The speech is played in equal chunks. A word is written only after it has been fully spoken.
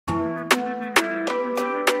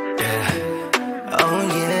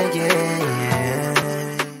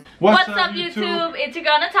What's up, YouTube? It's your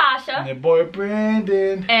girl Natasha. And your boy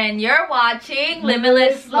Brandon. And you're watching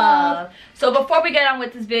Limitless Love. So before we get on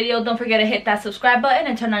with this video, don't forget to hit that subscribe button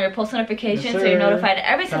and turn on your post notifications so you're notified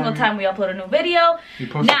every single time we upload a new video. We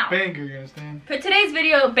post a banger, you understand? For today's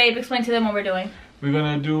video, babe, explain to them what we're doing. We're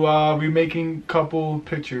gonna do remaking couple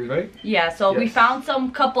pictures, right? Yeah, so we found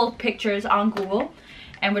some couple pictures on Google.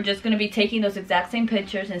 And we're just going to be taking those exact same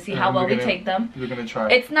pictures and see how well we take them. We're going to try.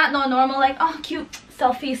 It's not no normal like, oh, cute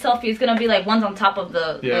selfie. It's going to be like ones on top of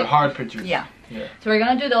the... Yeah, hard pictures. Yeah. So we're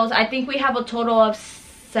going to do those. I think we have a total of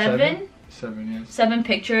seven, yes. 7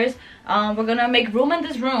 pictures. We're going to make room in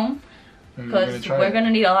this room. Because we're going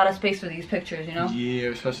to need a lot of space for these pictures, you know? Yeah,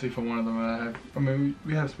 especially for one of them. I mean,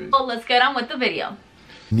 we have space. So let's get on with the video.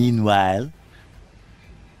 Meanwhile...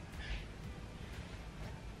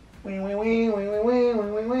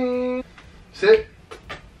 Sit.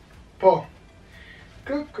 Paul.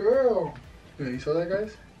 Good girl. Yeah, you saw that,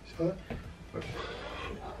 guys? You saw that?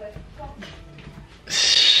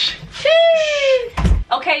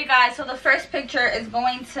 Okay, you guys, so the first picture is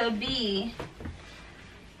going to be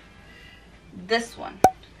this one.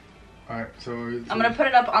 Alright, so I'm going to put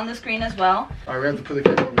it up on the screen as well. Alright, we have to put the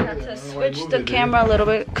camera over here. We have to switch the camera a little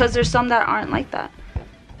bit because there's some that aren't like that.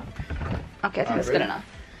 Okay, I think that's good enough.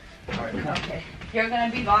 Alright. Okay. You're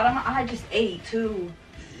gonna be bottom. I just ate too.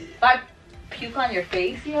 If I puke on your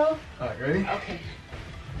face, yo. Alright, ready? Okay.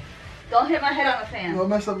 Don't hit my head on the fan. Don't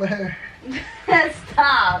mess up my hair.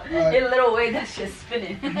 Stop. Right. Your little wig that's just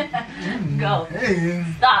spinning. Go. Hey.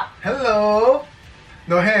 Stop. Hello.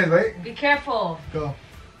 No hands, right? Be careful. Go.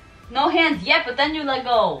 No hands yet, but then you let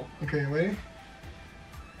go. Okay, ready?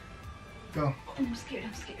 Go. Oh, I'm scared.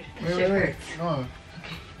 That shit hurts. No.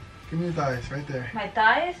 Give me your thighs, right there. My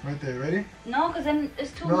thighs? Right there, ready? No, because then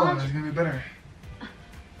it's too much. No, it's gonna be better.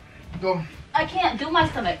 Go. I can't do my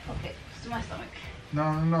stomach. Okay, let's do my stomach.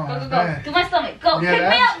 No. Go. Do my stomach. Go. Pick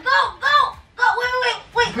me up. Go.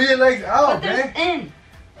 Wait. Put your legs out, Put this in.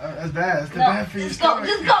 That's bad. That's bad for your stomach.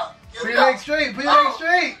 Just go. Put your legs straight. Put your legs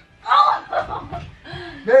straight. Oh.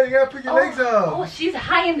 Man, you gotta put your legs up. Oh, she's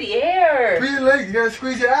high in the air. Put your legs. You gotta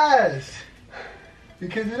squeeze your ass. You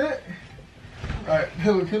can't do that? Alright,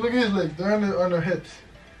 look at his legs. They're on their hips.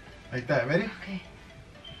 Like that. Ready? Okay.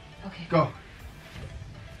 Go.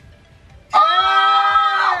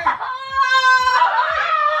 Oh!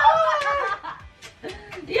 Yo,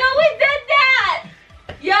 we did that!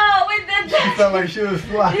 She felt like she was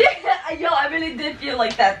fly. Yo, I really did feel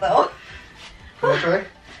like that though. You wanna try?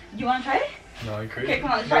 You wanna try it? No, you crazy. Okay,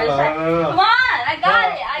 come on, try. No. Come on, I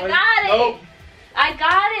got it. Nope. I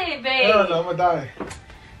got it, babe. No, I'm gonna die.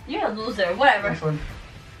 You're a loser, whatever. Next one.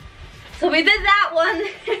 So we did that one.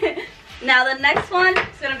 Now the next one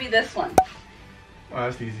is gonna be this one. Oh,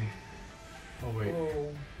 that's easy. Oh wait.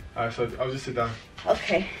 Alright, so I'll just sit down.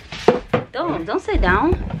 Okay. Don't sit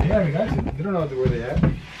down. Yeah, we got to. They don't know where they at.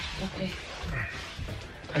 Okay.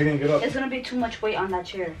 How you gonna get up? It's gonna be too much weight on that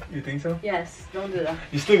chair. You think so? Yes, don't do that.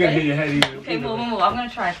 You're still gonna hit your head either. Okay, move. I'm gonna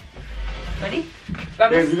try. Ready? Yeah,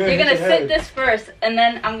 you're gonna sit this first, and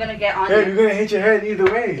then I'm gonna get on you. you. You're gonna hit your head either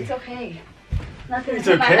way. It's okay. Nothing. It's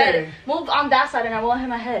hit my okay. head. Move on that side, and I won't hit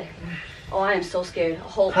my head. Oh, I am so scared.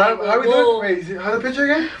 Hold. How we doing? Wait, how the picture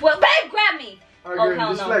again? Well, babe, grab me. Right, Oh good. hell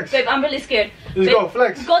Just no, flex. babe, I'm really scared. Just babe, go,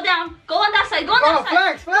 flex. Go down. Go on that side. Go on that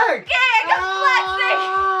side. Flex. Okay, I got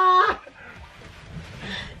flexing.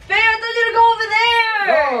 Babe, I told you to go over there.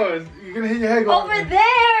 No, you're gonna hit your head. Go over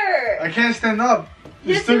there. I can't stand up.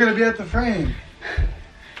 You're Yes, still you gonna be at the frame.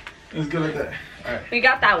 Let's go like that. All right. We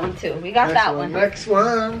got that one too. We got that one. Next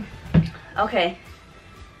one. Okay.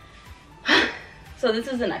 So this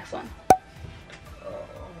is the next one.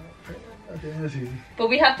 Okay, that's easy. But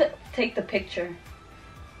we have to take the picture.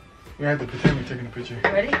 We have to pretend we're taking the picture.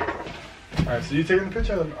 Ready? Alright, so you taking the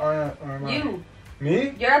picture or am I? You.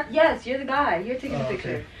 Me? Yes, you're the guy. You're taking the picture.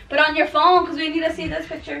 Okay. But on your phone, because we need to see this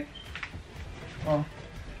picture. Oh.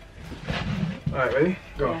 Alright, ready?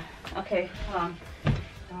 Go. Yeah. Okay, hold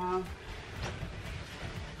on.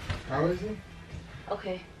 How is he?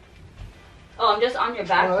 Okay. Oh, I'm just on your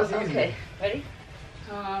back. Oh, that's easy. Okay, ready?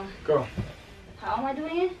 Go. How am I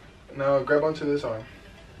doing it? Now grab onto this arm.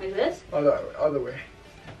 Like this? Other way.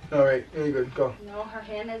 No, wait. Really good. Go. No, her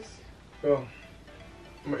hand is... Go.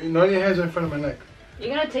 None of your hands are in front of my neck.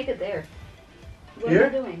 You're gonna take it there. What Here? am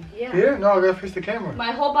I doing? Yeah. Here? No, I gotta face the camera.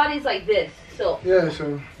 My whole body's like this, so... Yeah,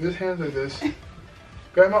 so this hand's like this.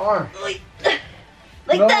 Grab my arm. Like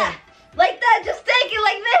No. that! Like that! Just take it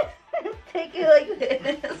like this! Take it like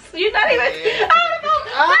this. You're not even...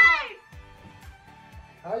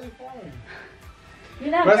 How are you falling?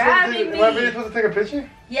 You're not grabbing me. Am I really supposed to take a picture?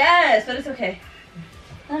 Yes, but it's okay.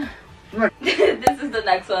 This is the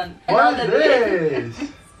next one. What is this?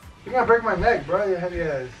 You're gonna break my neck, bro. You heavy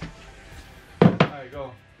ass. Alright,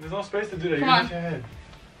 go. There's no space to do that. Come You on. hit your head.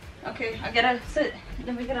 Okay, I gotta sit.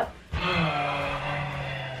 Then we get up.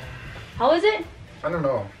 How is it? I don't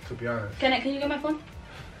know, to be honest. Can you get my phone?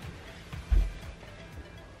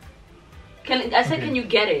 I said, Okay. can you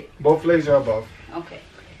get it? Both legs are above. Okay.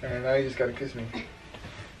 And now you just gotta kiss me.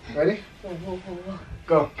 Ready? Whoa, whoa, whoa, whoa.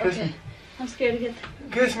 Go, kiss Okay. me. I'm scared to get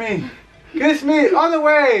Kiss me. Kiss me on the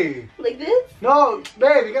way. like this. No,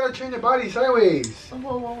 babe, you gotta turn your body sideways. Whoa,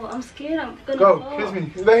 whoa, whoa! I'm scared. I'm gonna Go, fall. kiss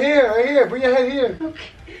me. Right here, right here. Bring your head here. Okay.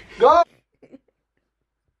 Go.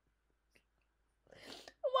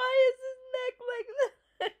 Why is his neck like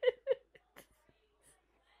that?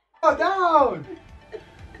 Oh, down.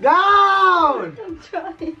 Down. I'm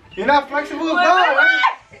trying. You're not flexible. Wait, Go. wait,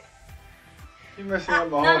 wait. You're messing up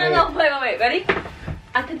my No, whole no, head. no. Wait. Ready?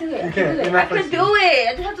 I can do it. You I can't. can do You're it. not I can flexible. do it.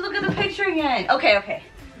 I just have to look at the picture again. Okay.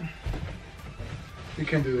 You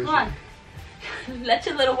can't do this. Come on. Let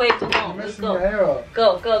your little waves alone. You're Let's messing go. your hair up.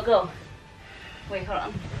 Go. Wait, hold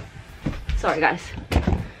on. Sorry, guys.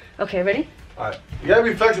 Okay, ready? Alright. You gotta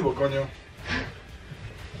be flexible, coño.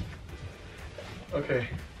 Okay.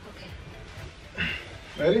 Okay.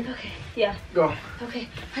 Ready? Okay. Yeah. Go. Okay.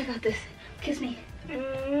 I got this. Kiss me.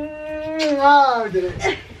 Oh, we did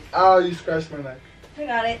it. Oh, you scratched my neck. I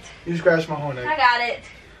got it. You scratched my whole I neck. got it.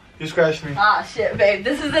 You scratched me. Ah, shit, babe.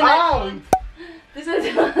 This is the next Ow. one. This is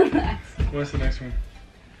the next. What's the next one?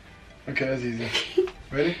 Okay, that's easy.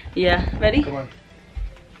 Ready? Yeah. Ready? Come on.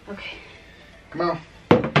 Okay. Come on.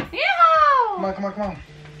 Yeehaw! Come on.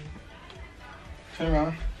 Turn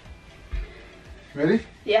around. Ready?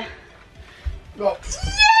 Yeah. Go.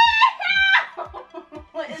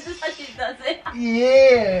 What is this how she does it?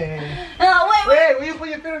 Yeah. Oh, wait. Wait, when you put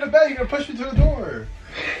your feet on the bed, you're gonna push me to the door.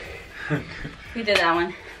 We did that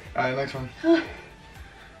one. Alright, next one.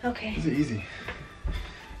 Okay. These are easy.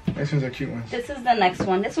 Next ones are cute ones. This is the next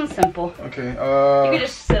one. This one's simple. Okay, You can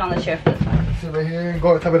just sit on the chair for this one. sit right here, go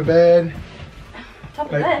on top of the bed. Top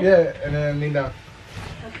of Like, bed? yeah, and then lean down.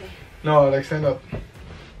 Okay. No, like stand up.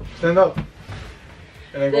 Stand up.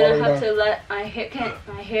 And then go all Then the I way have down. to let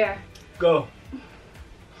my hair. Go.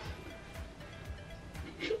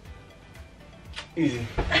 Easy.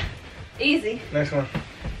 Easy. Next one.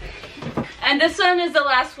 And this one is the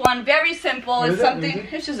last one. Very simple. What It's is it? something. What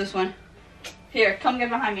is it? It's just this one. Here, come get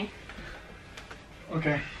behind me.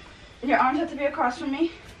 Okay. Your arms have to be across from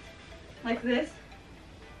me. Like this.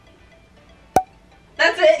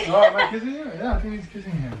 That's it. Oh, am I kissing you? Yeah, I think he's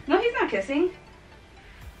kissing him. No, he's not kissing.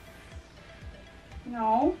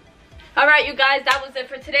 No. Alright, you guys, that was it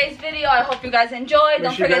for today's video. I hope you guys enjoyed. Make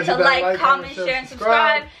Don't sure you forget guys to hit that like, comment, share, and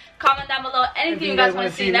subscribe. Comment down below anything you guys want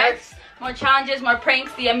to see next. More challenges, more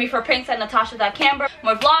pranks. DM me for pranks at Natasha.Camber.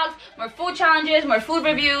 More vlogs, more food challenges, more food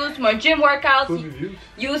reviews, more gym workouts. Food reviews.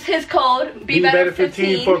 Use his code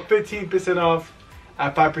BeBetter15 for 15% off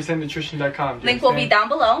at 5percentnutrition.com. Link will be down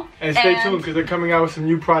below. And stay tuned because they're coming out with some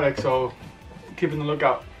new products, so keep on the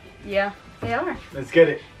lookout. Yeah, they are. Let's get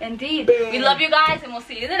it. Indeed. Bam. We love you guys, and we'll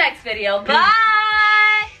see you in the next video. Bye.